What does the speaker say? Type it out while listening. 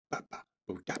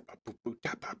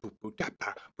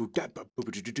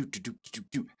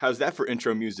How's that for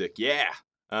intro music? Yeah.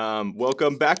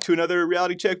 Welcome back to another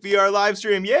Reality Check VR live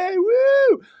stream. Yay!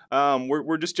 Woo!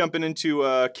 We're just jumping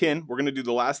into Kin. We're gonna do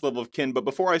the last level of Kin, but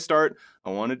before I start,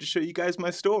 I wanted to show you guys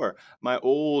my store, my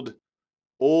old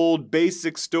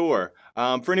basic store.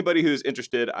 For anybody who's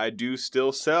interested, I do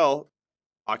still sell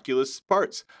Oculus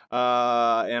parts.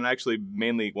 And I actually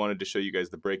mainly wanted to show you guys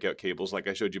the breakout cables like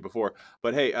I showed you before.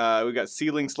 But hey, we've got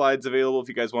ceiling slides available if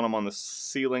you guys want them on the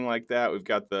ceiling like that. We've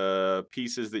got the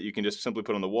pieces that you can just simply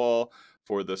put on the wall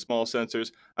for the small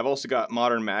sensors. I've also got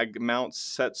modern mag mount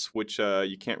sets, which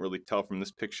you can't really tell from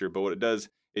this picture, but what it does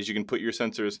is you can put your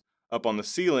sensors up on the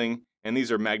ceiling, and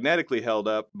these are magnetically held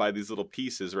up by these little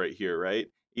pieces right here, right?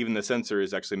 Even the sensor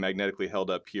is actually magnetically held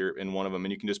up here in one of them,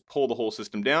 and you can just pull the whole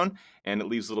system down, and it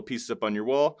leaves little pieces up on your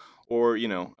wall. Or I need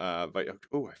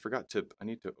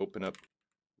to open up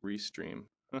Restream.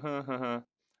 I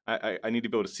need to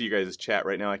be able to see you guys' chat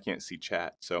right now. I can't see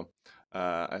chat, so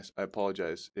I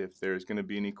apologize if there's going to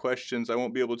be any questions. I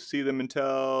won't be able to see them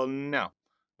until now.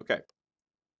 Okay,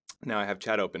 now I have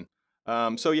chat open.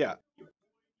 So yeah,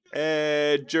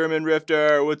 hey, German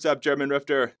Rifter. What's up, German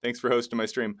Rifter? Thanks for hosting my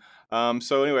stream.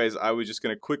 So anyways, I was just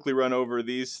going to quickly run over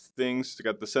these things. We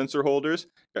got the sensor holders,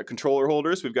 got controller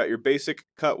holders. We've got your basic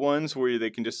cut ones where they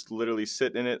can just literally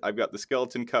sit in it. I've got the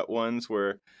skeleton cut ones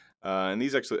where, and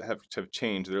these actually have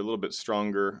changed. They're a little bit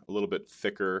stronger, a little bit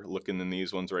thicker looking than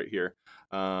these ones right here.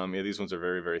 Yeah, these ones are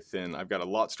very, very thin. I've got a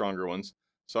lot stronger ones.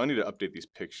 So I need to update these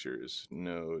pictures,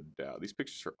 no doubt. These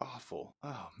pictures are awful.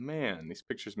 Oh man, these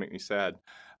pictures make me sad.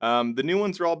 The new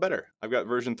ones are all better. I've got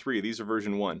version 3. These are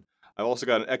version 1. I've also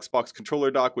got an Xbox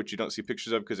controller dock, which you don't see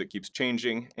pictures of because it keeps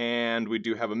changing. And we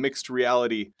do have a mixed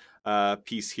reality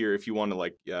piece here if you want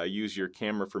to use your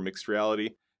camera for mixed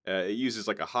reality. It uses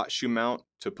like a hot shoe mount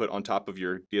to put on top of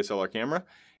your DSLR camera.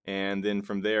 And then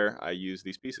from there, I use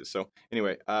these pieces. So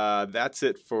anyway, that's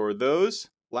it for those.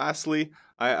 Lastly,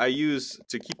 I use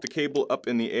to keep the cable up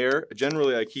in the air.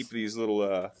 Generally, I keep these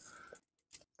little...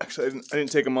 Actually, I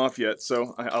didn't take them off yet,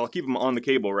 so I'll keep them on the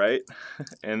cable, right?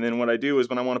 And then what I do is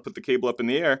when I want to put the cable up in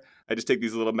the air, I just take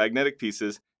these little magnetic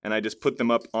pieces and I just put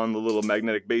them up on the little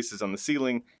magnetic bases on the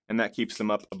ceiling, and that keeps them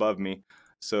up above me.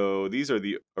 So these are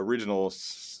the original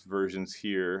versions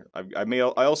here. I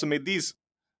also made these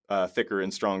thicker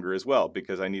and stronger as well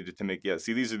because I needed to make,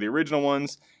 see, these are the original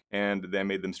ones, and they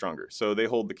made them stronger. So they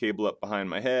hold the cable up behind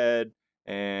my head,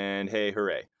 and hey,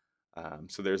 hooray.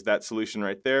 So there's that solution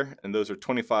right there, and those are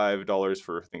 $25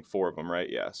 for I think 4 of them, right?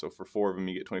 Yeah, so for 4 of them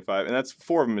you get 25, and that's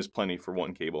 4 of them is plenty for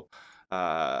one cable.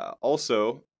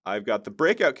 Also, I've got the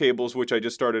breakout cables which I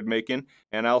just started making,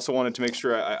 and I also wanted to make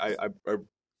sure I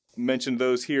mentioned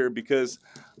those here because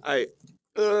I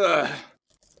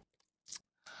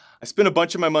spent a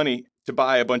bunch of my money to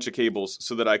buy a bunch of cables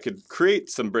so that I could create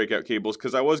some breakout cables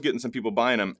because I was getting some people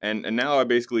buying them, and now I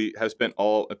basically have put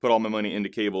all my money into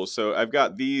cables. So I've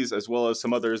got these as well as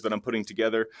some others that I'm putting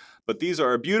together, but these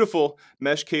are a beautiful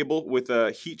mesh cable with a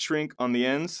heat shrink on the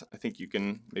ends. I think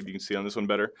maybe you can see on this one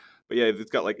better, but yeah, it's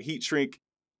got like a heat shrink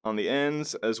on the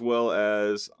ends as well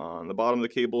as on the bottom of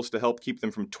the cables to help keep them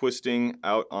from twisting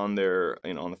out on their,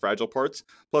 on the fragile parts.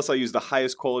 Plus I use the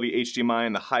highest quality HDMI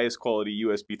and the highest quality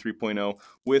USB 3.0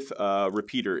 with a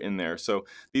repeater in there. So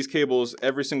these cables,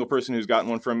 every single person who's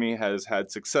gotten one from me has had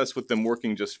success with them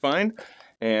working just fine.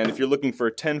 And if you're looking for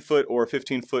a 10-foot or a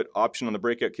 15-foot option on the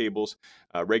breakout cables,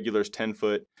 regular's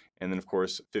 10-foot, and then of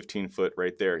course 15-foot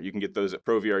right there. You can get those at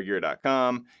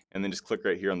provrgear.com, and then just click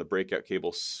right here on the breakout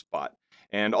cable spot.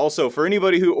 And also, for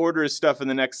anybody who orders stuff in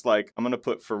the next, I'm going to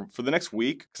put for the next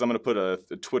week, because I'm going to put a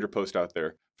Twitter post out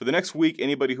there. For the next week,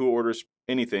 anybody who orders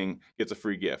anything gets a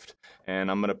free gift.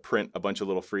 And I'm going to print a bunch of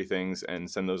little free things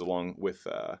and send those along with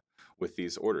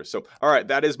these orders. So, all right,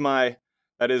 that is my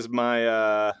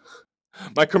my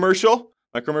commercial.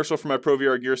 My commercial for my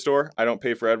ProVR gear store. I don't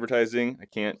pay for advertising. I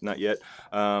can't, not yet.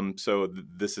 So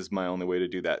this is my only way to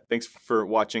do that. Thanks for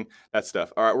watching that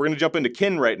stuff. All right, we're going to jump into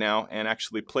Kin right now and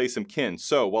actually play some Kin.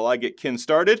 So while I get Kin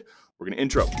started, we're going to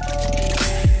intro.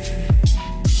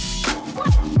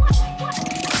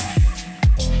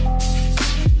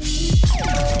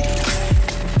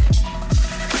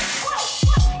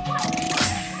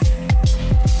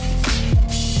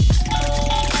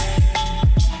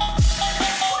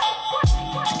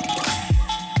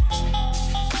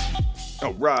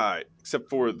 Right, except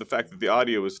for the fact that the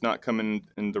audio is not coming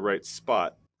in the right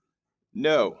spot.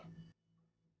 No.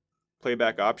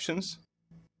 Playback options.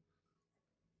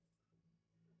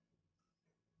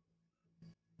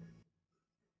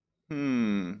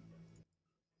 All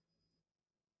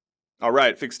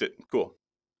right, fixed it. Cool.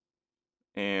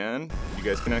 And you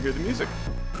guys can now hear the music.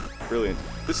 Brilliant.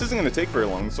 This isn't going to take very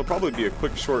long. This will probably be a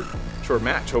quick, short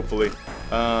match, hopefully.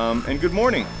 And good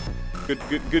morning.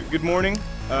 Good morning,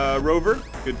 Rover.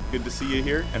 Good to see you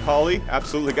here. And Holly,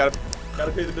 absolutely gotta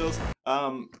pay the bills.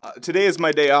 Today is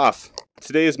my day off.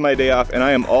 Today is my day off, and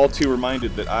I am all too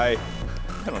reminded that I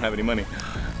don't have any money.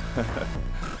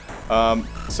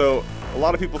 So a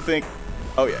lot of people think,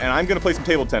 oh yeah, and I'm gonna play some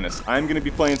table tennis. I'm gonna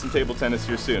be playing some table tennis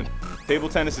here soon. Table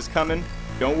tennis is coming.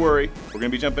 Don't worry, we're gonna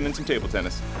be jumping in some table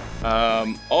tennis.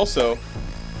 Also,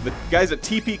 the guys at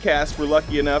TPcast were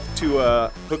lucky enough to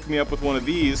hook me up with one of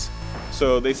these.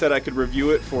 So they said I could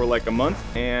review it for like a month,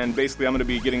 and basically I'm gonna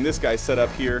be getting this guy set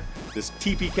up here, this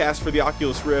TPcast for the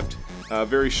Oculus Rift,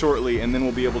 very shortly, and then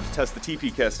we'll be able to test the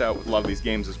TPcast out with a lot of these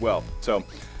games as well. So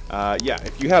yeah,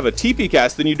 if you have a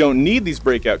TPcast, then you don't need these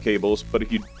breakout cables, but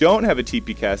if you don't have a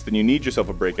TPcast, then you need yourself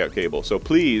a breakout cable. So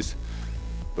please,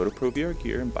 go to ProVR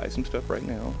Gear and buy some stuff right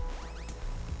now,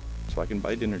 so I can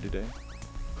buy dinner today.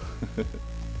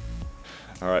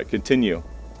 Alright, continuing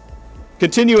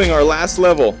our last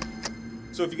level.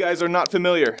 So if you guys are not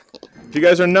familiar,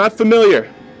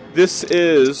 this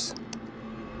is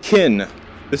Kin.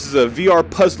 This is a VR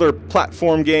puzzler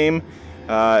platform game.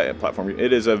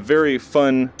 It is a very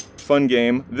fun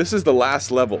game. This is the last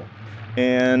level,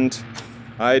 and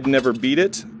I'd never beat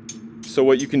it. So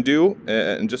what you can do,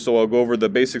 and just so I'll go over the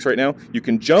basics right now, you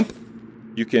can jump,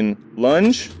 you can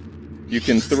lunge, you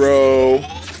can throw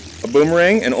a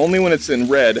boomerang, and only when it's in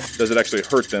red does it actually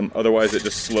hurt them. Otherwise, it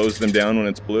just slows them down when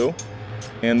it's blue.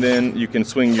 And then you can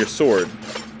swing your sword.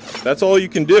 That's all you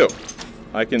can do.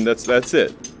 That's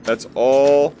it. That's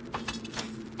all.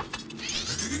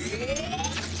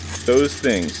 Those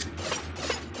things.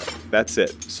 That's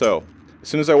it. So, as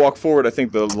soon as I walk forward, I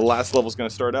think the last level's gonna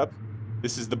start up.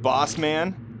 This is the boss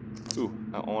man. Ooh,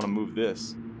 I want to move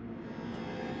this.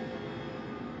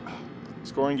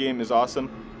 Scoring game is awesome.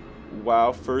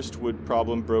 Wow, first wood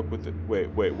problem broke with it. Wait,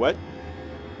 what?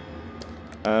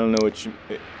 I don't know what you...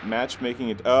 matchmaking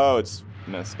it... Oh, it's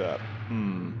messed up.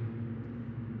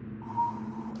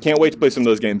 Can't wait to play some of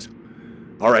those games.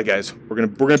 Alright guys, we're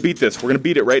gonna beat this. We're gonna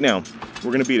beat it right now.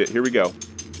 We're gonna beat it. Here we go.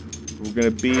 We're gonna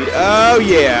beat... Oh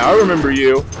yeah, I remember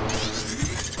you.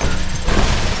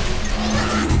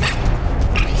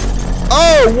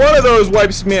 Oh, one of those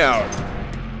wipes me out.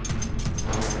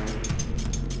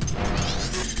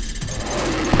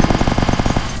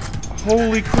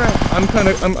 Holy crap!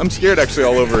 I'm scared actually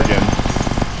all over again.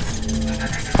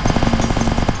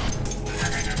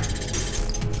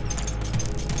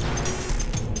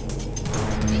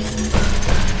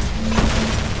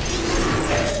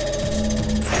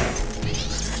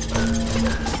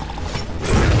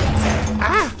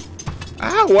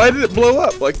 Ah! Why did it blow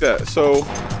up like that? So,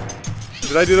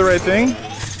 did I do the right thing?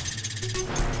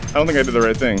 I don't think I did the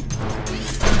right thing.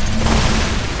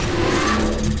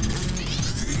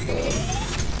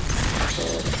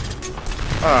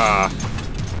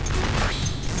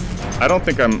 I don't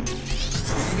think I'm...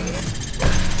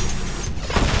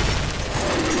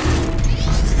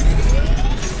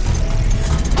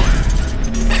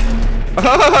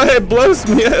 It blows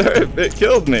me. It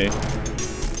killed me.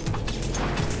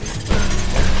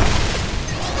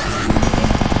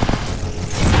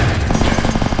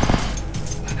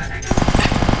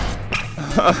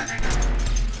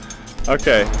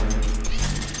 Okay.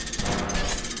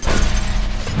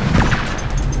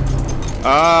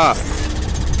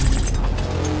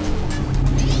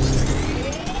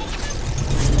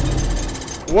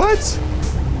 What?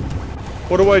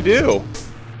 What do I do?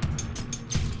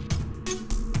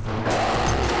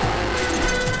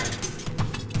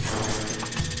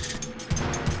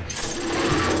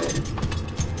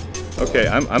 Okay,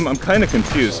 I'm kind of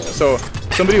confused. So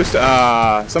somebody was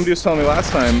telling me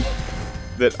last time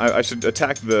that I should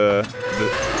attack the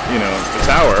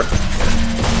tower.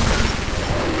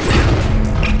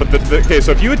 But okay,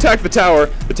 so if you attack the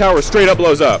tower straight up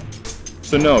blows up.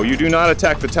 So no, you do not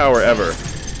attack the tower ever.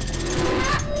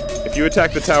 If you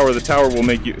attack the tower will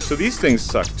make you... So these things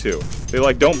suck too. They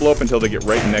like don't blow up until they get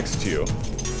right next to you.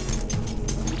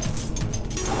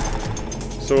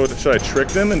 So should I trick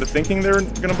them into thinking they're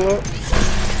gonna blow up?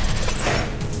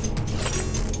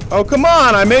 Oh come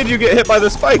on! I made you get hit by the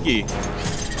spiky!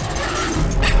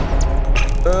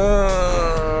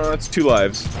 That's 2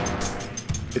 lives.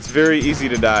 It's very easy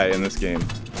to die in this game.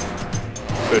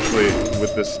 Especially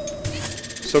with this...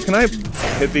 So can I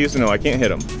hit these? No, I can't hit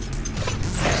them.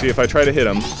 See, if I try to hit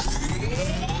them...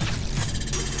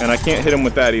 And I can't hit them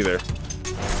with that either.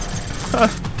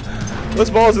 Those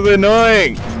balls are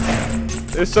annoying!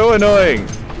 They're so annoying!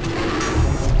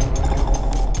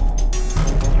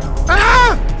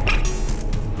 Ah!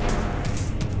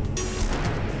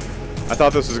 I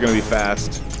thought this was gonna be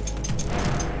fast.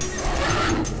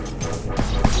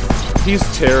 He's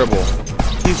terrible.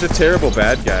 He's a terrible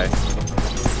bad guy.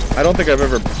 I don't think I've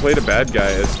ever played a bad guy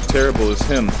as terrible as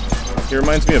him. He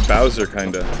reminds me of Bowser,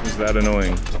 kinda. He's that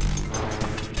annoying.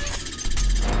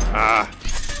 Ah.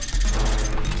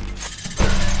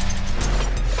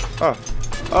 Oh.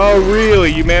 Oh,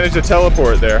 really? You managed to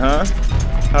teleport there, huh?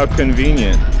 How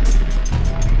convenient.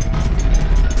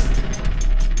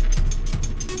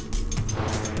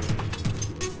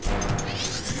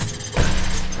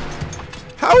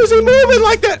 How is he moving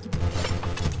like that?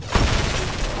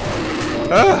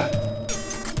 Ah.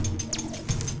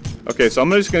 Okay, so I'm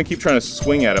just gonna keep trying to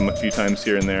swing at him a few times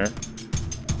here and there.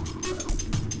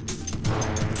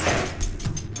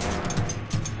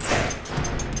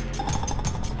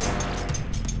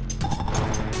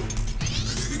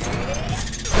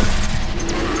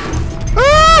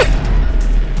 Ah!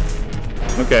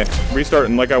 Okay,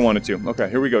 restarting like I wanted to. Okay,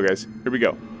 here we go, guys. Here we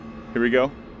go. Here we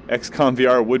go. XCOM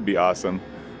VR would be awesome.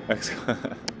 I'm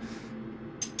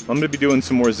gonna be doing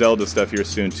some more Zelda stuff here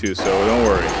soon too, so don't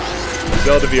worry.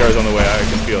 Zelda VR is on the way. I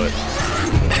can feel it.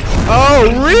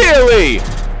 Oh, really?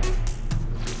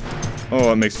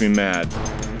 Oh, it makes me mad.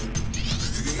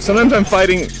 Sometimes I'm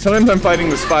fighting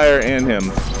the Spire and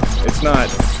him. It's not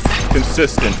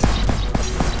consistent.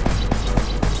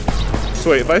 So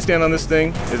wait, if I stand on this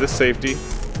thing, is this safety?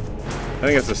 I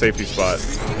think that's a safety spot.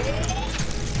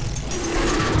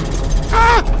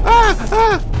 Ah! Ah!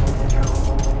 Ah!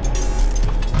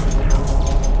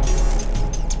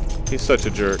 He's such a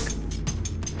jerk.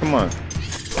 Come on.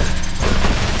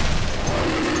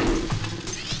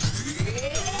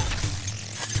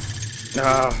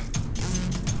 Ah.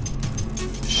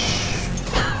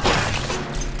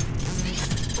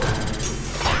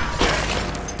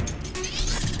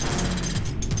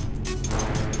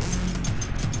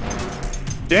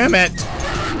 Damn it!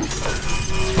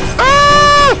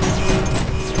 Ah!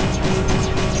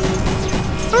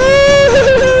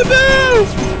 Ah, no!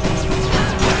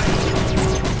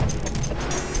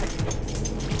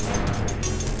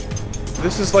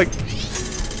 This is like...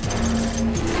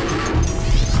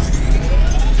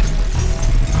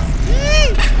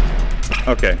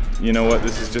 Okay, you know what?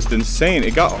 This is just insane.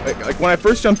 It got... Like, when I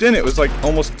first jumped in, it was, like,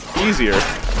 almost easier.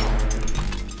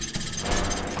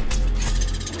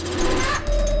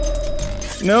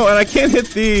 No, and I can't hit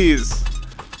these.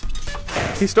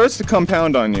 He starts to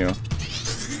compound on you.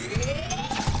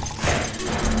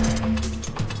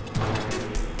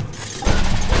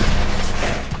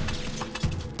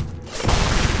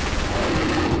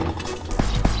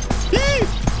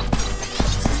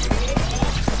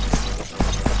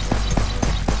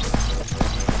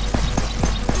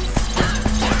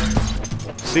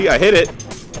 See, I hit it.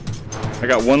 I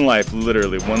got one life,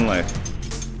 literally one life.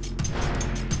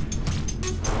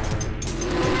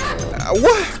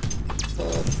 What?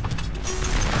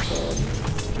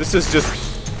 This is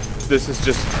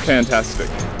just fantastic.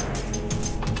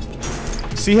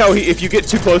 See how if you get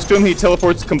too close to him, he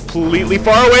teleports completely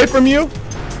far away from you?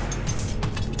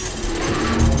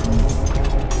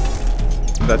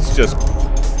 That's just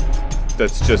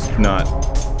not,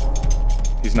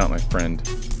 he's not my friend.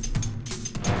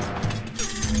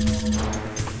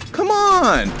 Come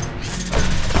on!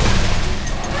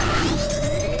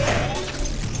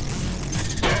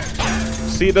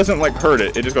 See, it doesn't like hurt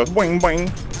it. It just goes boing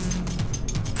boing.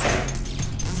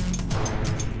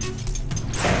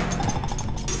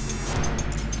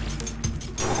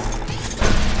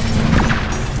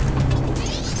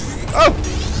 Oh!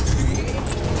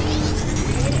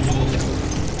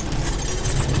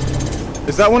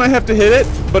 Is that when I have to hit it?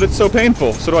 But it's so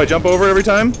painful. So do I jump over every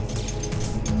time?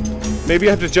 Maybe I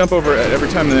have to jump over it every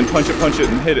time and then punch it,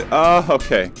 and hit it. Oh,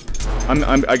 okay.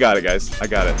 I got it, guys. I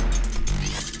got it.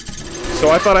 So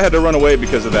I thought I had to run away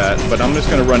because of that, but I'm just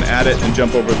gonna run at it and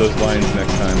jump over those lines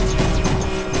next time.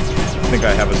 I think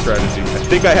I have a strategy. I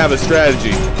think I have a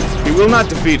strategy. He will not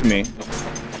defeat me.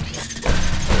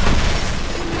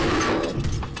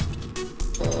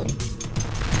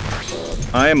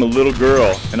 I am a little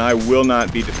girl, and I will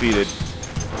not be defeated.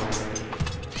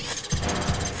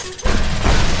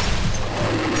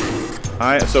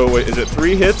 So wait, is it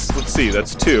 3 hits? Let's see,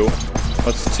 that's 2.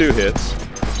 That's 2 hits.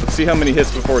 Let's see how many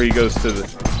hits before he goes to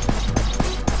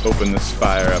open this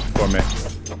fire up for me.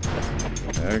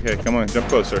 Okay, come on, jump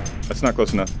closer. That's not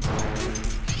close enough.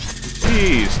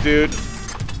 Jeez, dude.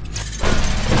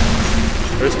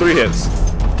 There's 3 hits.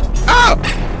 Oh!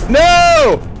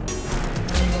 No!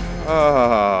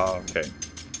 Oh, okay.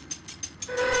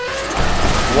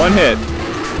 1 hit.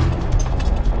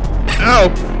 Ow!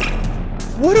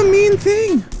 What a mean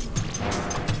thing!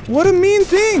 What a mean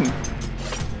thing!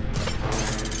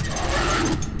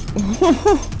 No,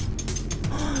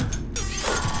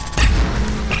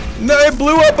 it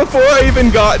blew up before I even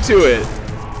got to it.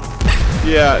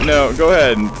 Yeah, no, go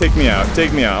ahead and take me out.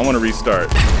 Take me out. I want to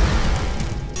restart.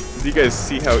 Do you guys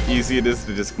see how easy it is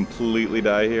to just completely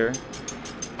die here?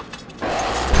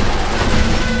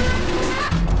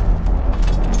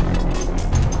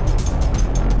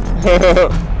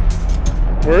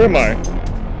 Where am I?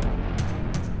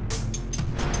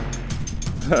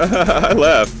 I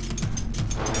left.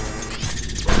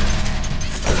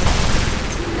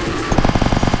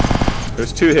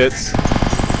 There's 2 hits.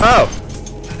 Oh!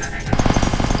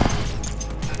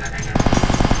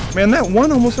 Man, that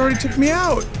one almost already took me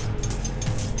out.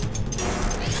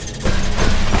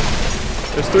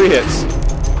 There's 3 hits.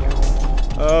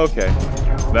 Okay.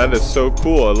 That is so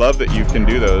cool. I love that you can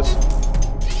do those.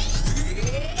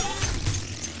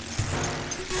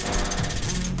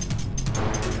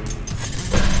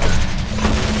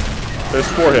 There's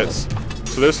 4 hits.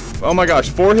 So there's, oh my gosh,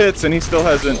 4 hits and he still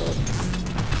hasn't.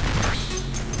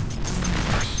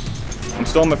 I'm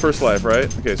still on my first life, right?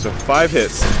 Okay, so 5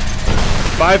 hits.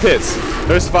 5 hits.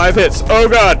 There's 5 hits. Oh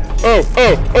god. Oh,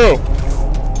 oh, oh.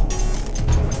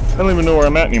 I don't even know where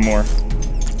I'm at anymore.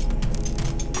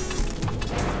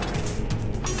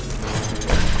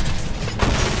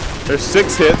 There's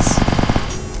 6 hits.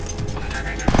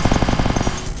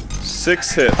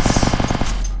 6 hits.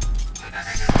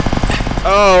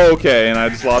 Oh, okay, and I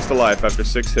just lost a life after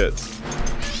 6 hits.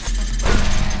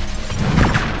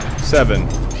 7.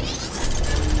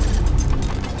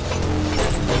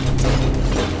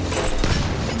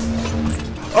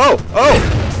 Oh, oh!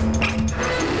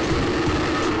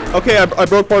 Okay, I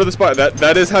broke part of the spot.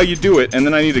 That is how you do it, and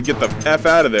then I need to get the F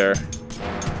out of there.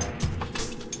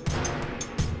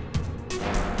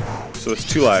 So it's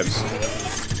 2 lives.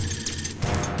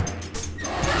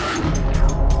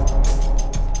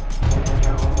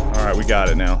 Alright, we got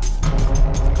it now.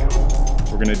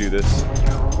 We're gonna do this.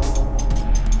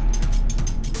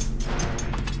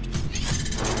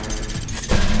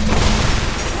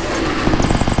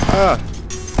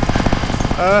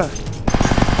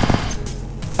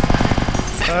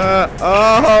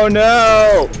 Oh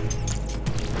no!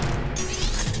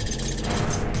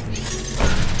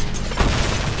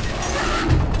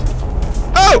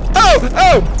 Oh! Oh!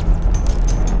 Oh!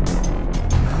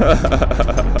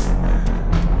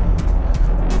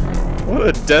 What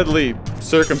a deadly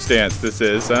circumstance this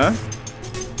is, huh?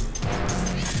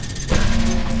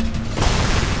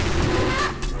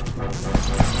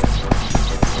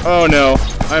 Oh no,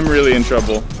 I'm really in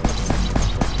trouble.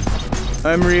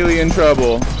 I'm really in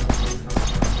trouble.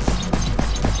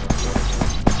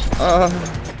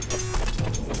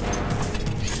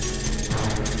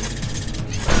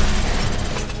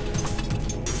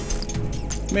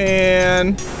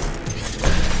 Man.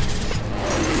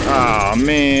 Aw,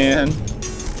 man.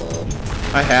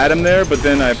 I had him there, but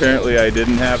then apparently I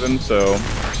didn't have him, so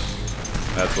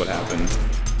that's what happened.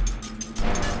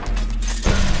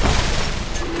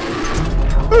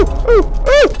 Ooh, ooh,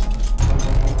 ooh!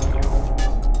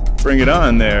 Bring it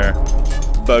on there,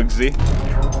 Bugsy.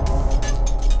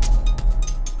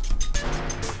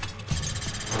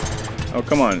 Oh,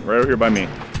 come on, right over here by me.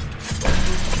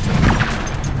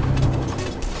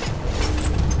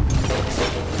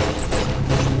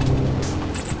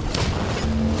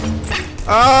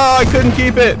 Oh, I couldn't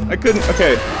keep it. I couldn't.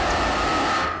 Okay.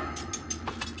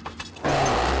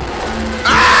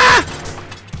 Ah!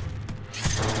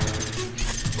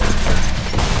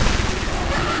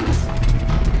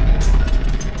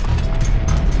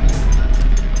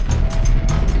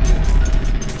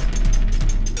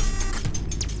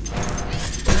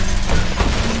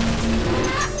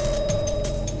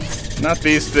 Not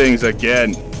these things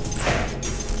again.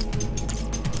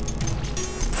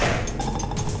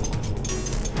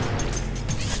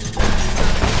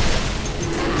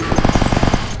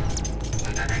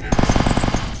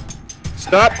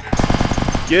 Stop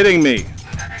getting me.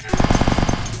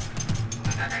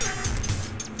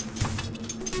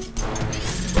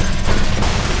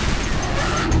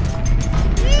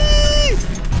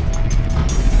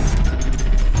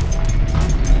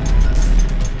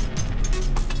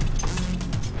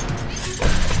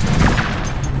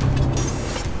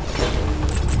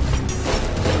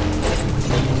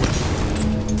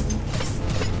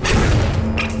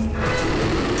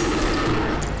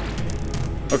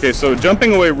 Okay, so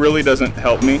jumping away really doesn't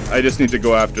help me. I just need to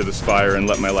go after this fire and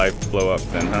let my life blow up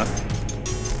then, huh?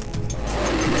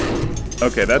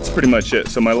 Okay, that's pretty much it.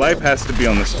 So my life has to be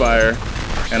on this fire,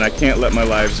 and I can't let my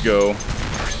lives go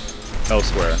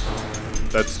elsewhere.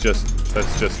 That's just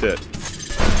it.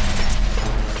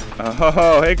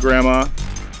 Oh, hey, Grandma.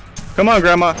 Come on,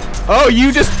 Grandma. Oh,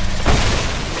 you just...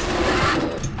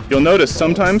 You'll notice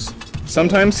sometimes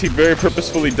he very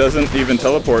purposefully doesn't even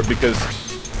teleport because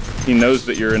he knows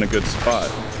that you're in a good spot.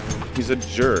 He's a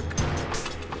jerk.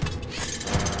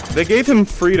 They gave him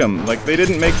freedom. Like, they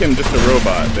didn't make him just a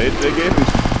robot. They gave him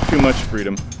too much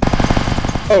freedom.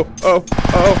 Oh, oh,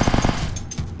 oh.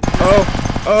 Oh,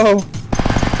 oh.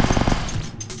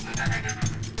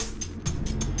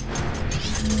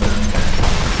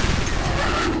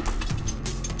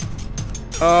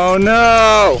 Oh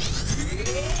no!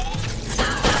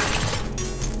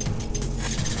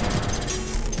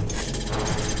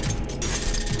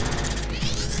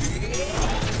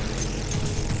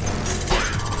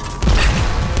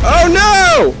 Oh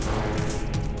no!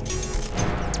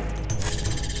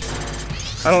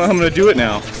 I don't know how I'm gonna do it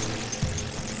now.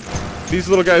 These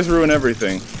little guys ruin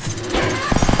everything.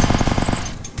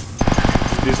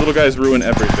 These little guys ruin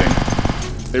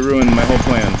everything. They ruin my whole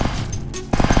plan.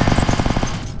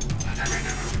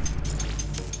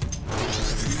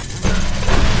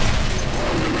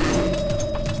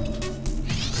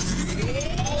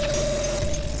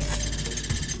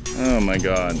 Oh my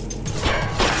god.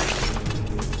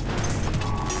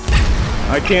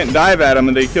 I can't dive at them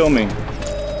and they kill me.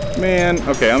 Man,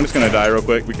 okay, I'm just gonna die real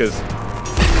quick because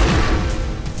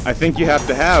I think you have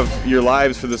to have your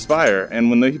lives for this fire, and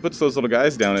when he puts those little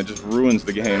guys down, it just ruins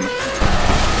the game.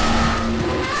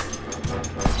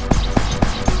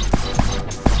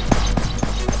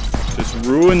 Just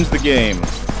ruins the game.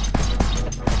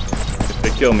 If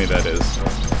they kill me, that is.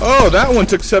 Oh, that one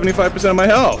took 75% of my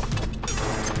health.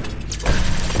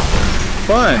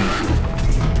 Fun.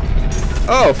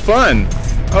 Oh, fun.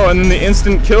 Oh, and then the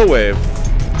instant kill wave.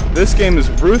 This game is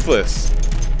ruthless.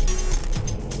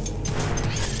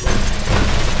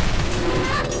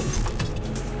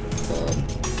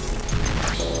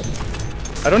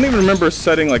 I don't even remember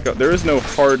setting like a, there is no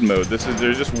hard mode.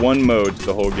 There's just one mode to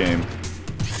the whole game.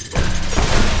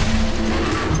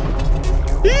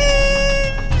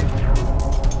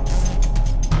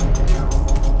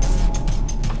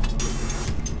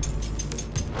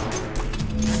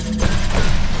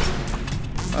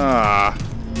 Ah.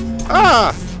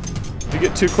 Ah! If you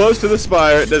get too close to the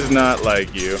spire, it does not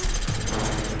like you.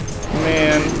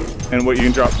 Man. And what you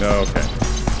can drop? No, okay.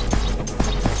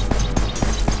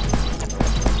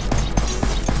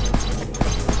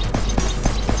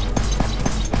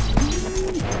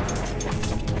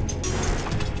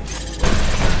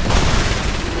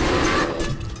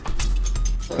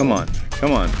 Come on.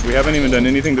 Come on. We haven't even done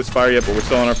anything to spire yet, but we're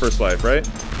still on our first life, right?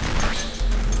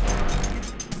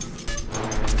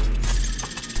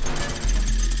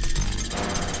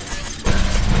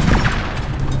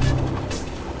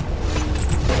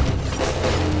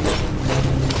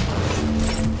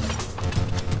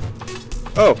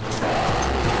 Oh!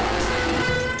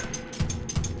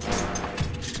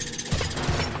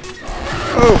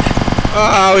 Oh!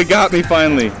 Ah, he got me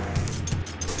finally!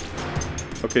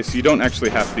 Okay, so you don't actually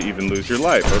have to even lose your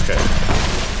life. Okay.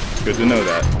 Good to know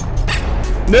that.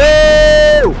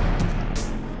 No!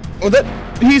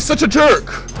 Oh, he's such a jerk!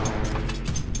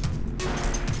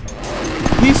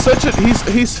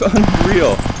 He's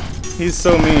unreal. He's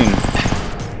so mean.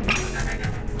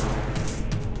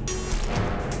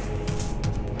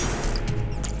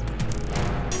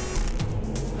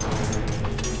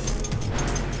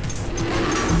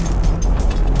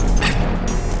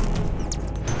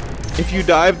 If you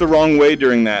dive the wrong way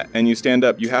during that and you stand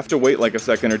up, you have to wait like a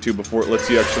second or two before it lets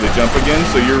you actually jump again,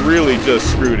 so you're really just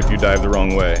screwed if you dive the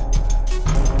wrong way.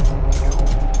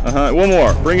 One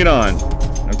more. Bring it on.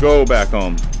 Now go back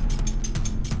home.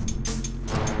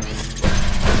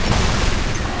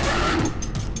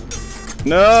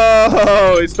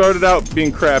 No! It started out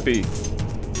being crappy.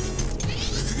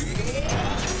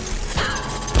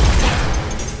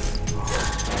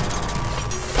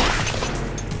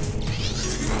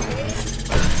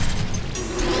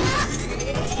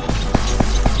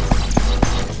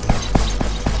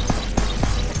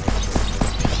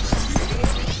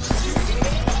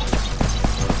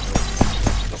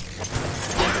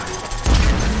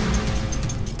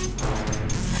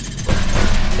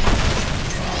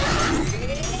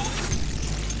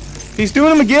 He's doing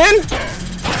them again?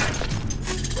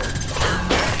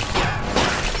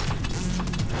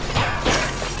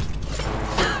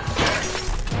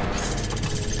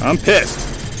 I'm pissed.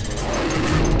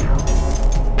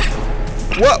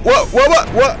 What?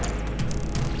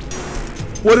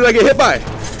 What did I get hit by?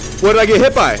 What did I get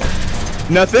hit by?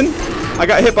 Nothing? I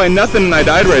got hit by nothing and I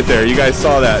died right there. You guys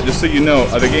saw that. Just so you know,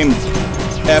 the game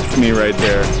effed me right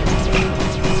there.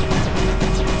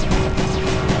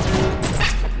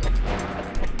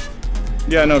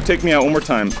 Yeah, no, take me out one more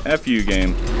time. F you,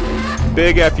 game.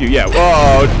 Big F you. Yeah.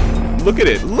 Whoa. Look at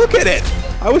it. Look at it.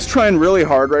 I was trying really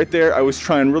hard right there. I was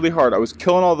trying really hard. I was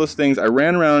killing all those things. I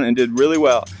ran around and did really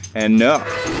well. And no.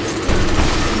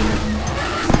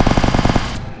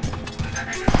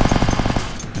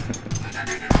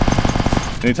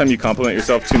 Anytime you compliment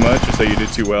yourself too much or say you did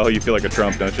too well, you feel like a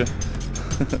Trump, don't you?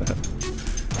 It's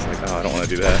like, oh, I don't want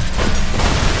to do that.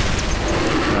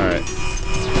 Alright.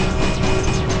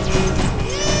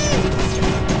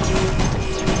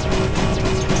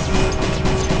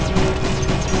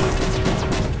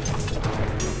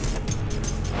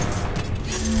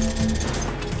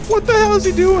 What the hell is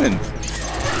he doing?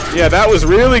 Yeah, that was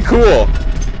really cool.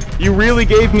 You really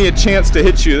gave me a chance to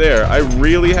hit you there. I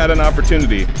really had an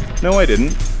opportunity. No, I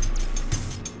didn't.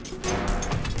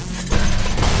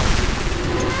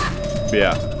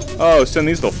 Yeah. Oh, send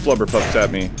these little flubber pups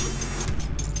at me.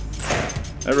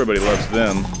 Everybody loves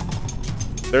them.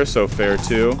 They're so fair,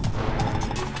 too.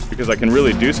 Because I can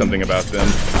really do something about them.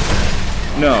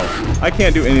 No, I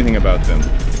can't do anything about them.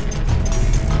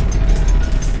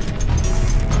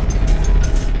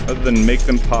 Other than make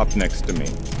them pop next to me.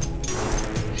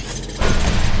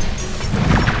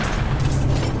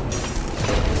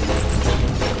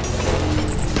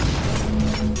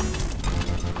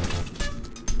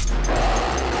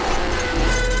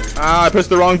 Ah, I pushed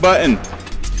the wrong button.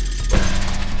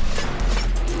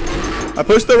 I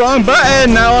pushed the wrong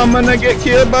button. Now I'm gonna get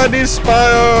killed by these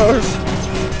spires.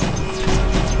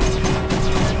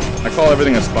 I call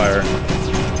everything a spire.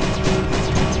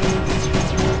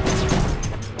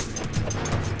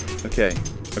 Okay.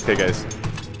 Okay, guys.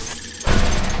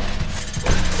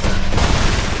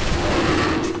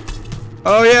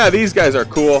 Oh yeah, these guys are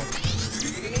cool.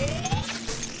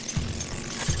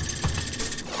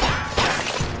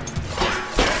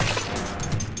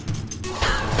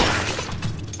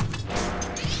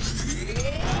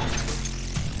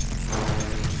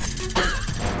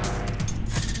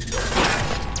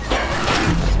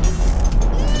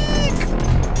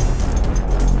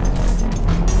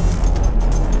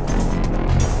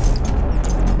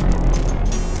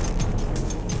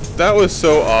 That was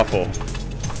so awful.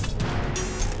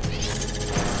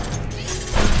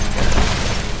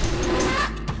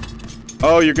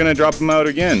 Oh, you're gonna drop them out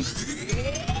again.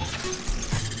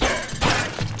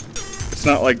 It's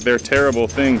not like they're terrible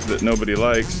things that nobody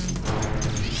likes.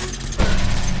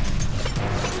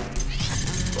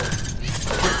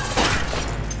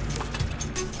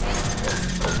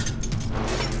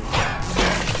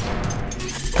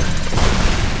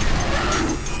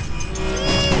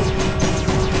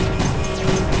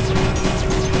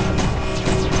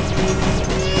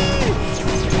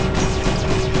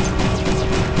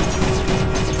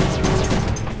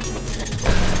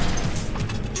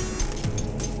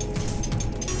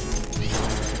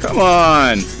 Come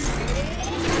on!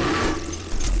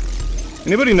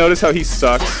 Anybody notice how he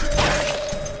sucks?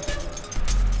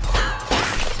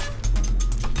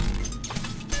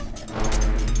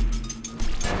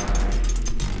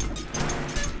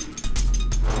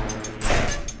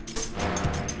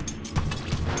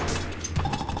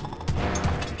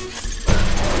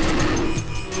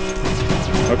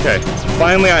 Okay,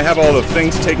 finally I have all the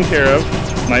things taken care of.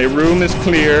 My room is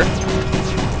clear.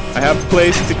 I have a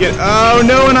place to get. Oh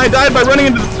no, and I died by running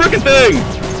into the frickin' thing!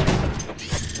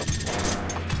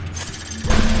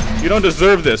 You don't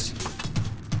deserve this.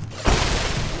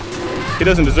 He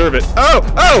doesn't deserve it. Oh!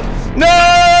 Oh!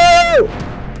 No!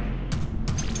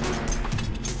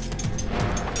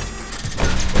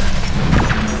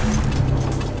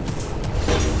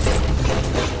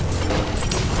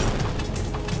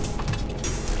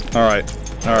 Alright.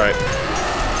 Alright.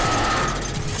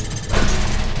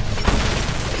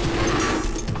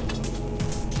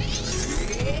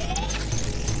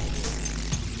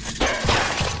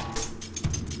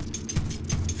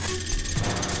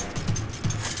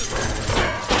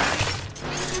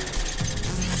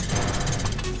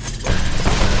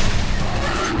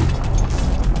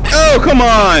 Oh, come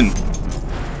on!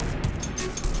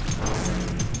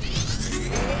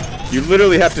 You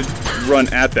literally have to run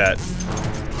at that.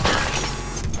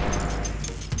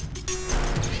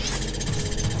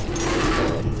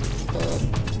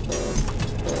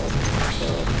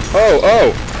 Oh,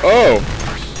 oh, oh!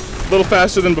 A little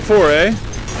faster than before, eh?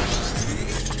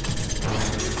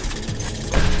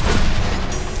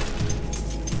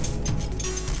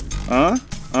 Huh?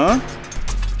 Huh?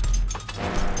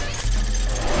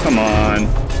 Come on.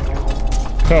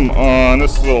 Come on,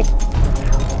 this little...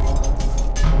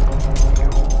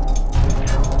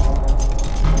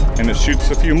 And it shoots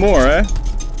a few more, eh?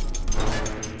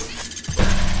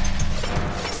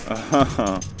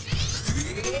 Uh-huh.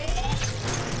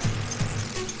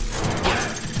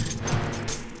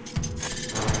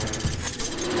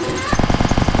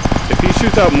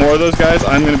 shoots out more of those guys,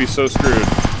 I'm gonna be so screwed.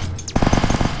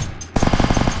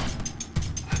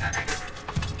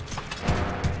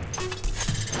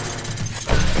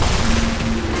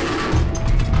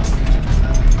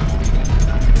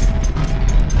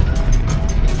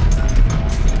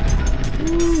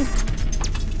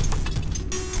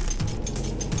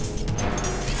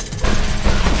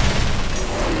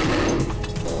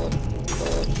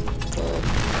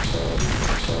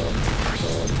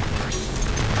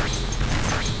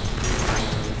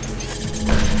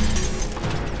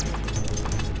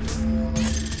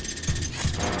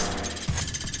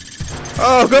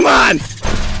 Oh, come on!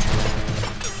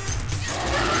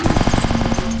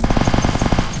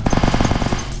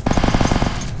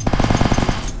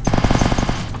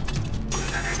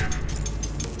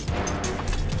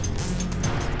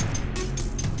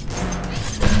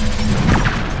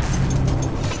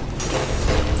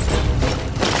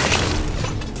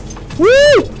 Woo!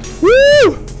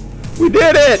 Woo! We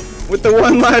did it! With the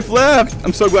 1 life left!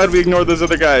 I'm so glad we ignored those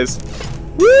other guys.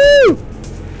 Woo!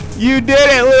 You did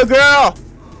it, little girl!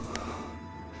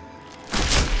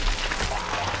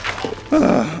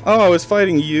 Oh, I was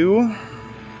fighting you?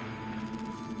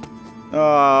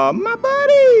 Oh, my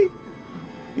buddy!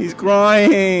 He's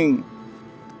crying!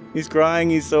 He's crying,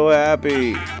 he's so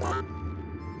happy.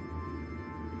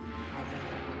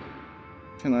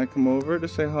 Can I come over to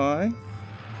say hi?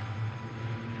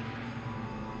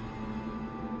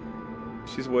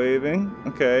 She's waving.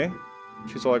 Okay.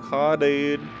 She's like, hi,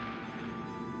 dude.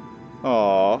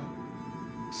 Aw.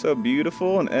 So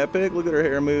beautiful and epic. Look at her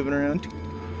hair moving around.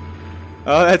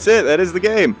 Oh, that's it. That is the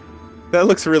game. That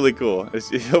looks really cool.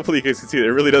 Hopefully you guys can see it.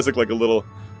 It really does look like a little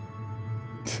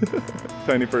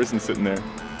tiny person sitting there.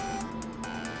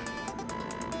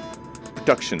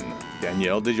 Production.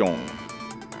 Danielle De Jong.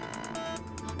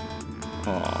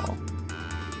 Aw.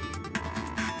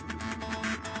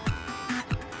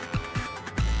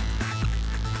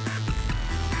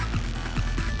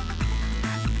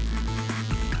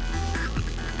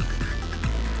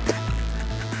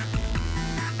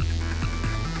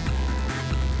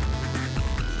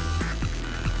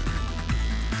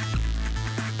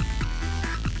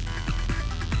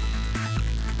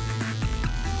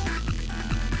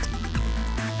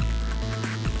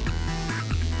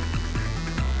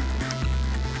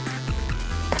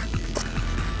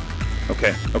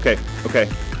 Okay, okay, okay.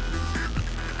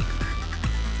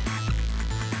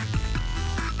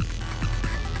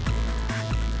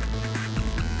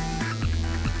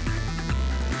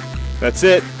 That's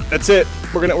it. That's it.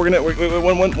 We're gonna wait,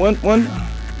 one.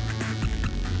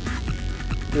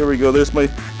 There we go. There's my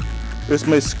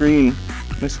screen.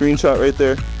 My screenshot right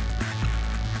there.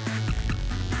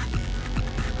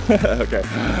 Okay.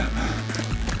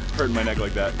 Hurting my neck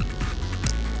like that.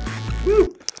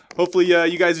 Woo! Hopefully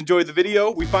you guys enjoyed the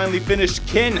video. We finally finished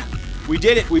Kin. We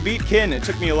did it. We beat Kin. It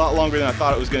took me a lot longer than I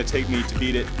thought it was going to take me to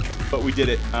beat it, but we did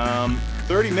it.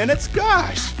 30 minutes?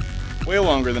 Gosh! Way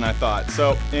longer than I thought.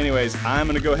 So anyways, I'm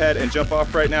going to go ahead and jump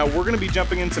off right now. We're going to be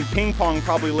jumping in some ping pong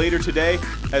probably later today,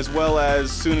 as well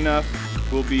as soon enough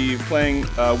we'll be playing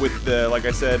with the, like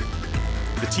I said,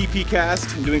 the TP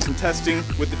cast and doing some testing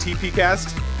with the TP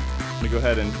cast. Let me go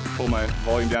ahead and pull my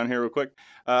volume down here real quick.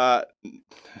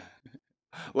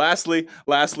 Lastly,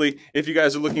 if you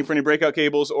guys are looking for any breakout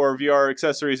cables or VR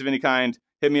accessories of any kind,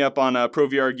 hit me up on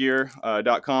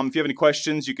provrgear.com. If you have any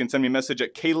questions, you can send me a message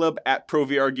at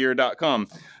caleb@provrgear.com.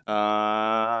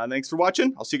 Thanks for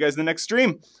watching. I'll see you guys in the next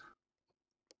stream.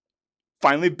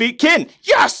 Finally beat Kin.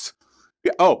 Yes!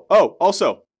 Yeah, oh,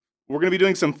 also, we're going to be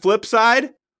doing some flip side,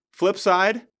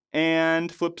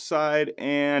 and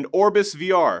Orbis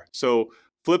VR. So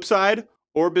flip side,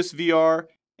 Orbis VR,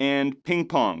 and ping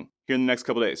pong here in the next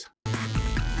couple days.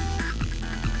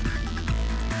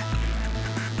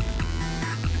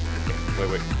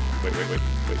 Wait.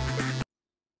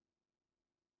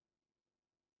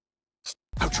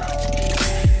 Outro.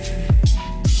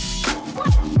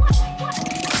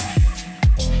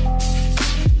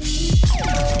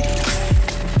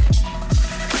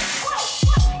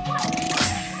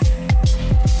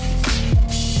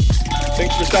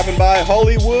 Thanks for stopping by,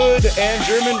 Hollywood and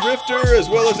German Drifter, as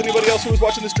well as anybody else who was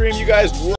watching the stream. You guys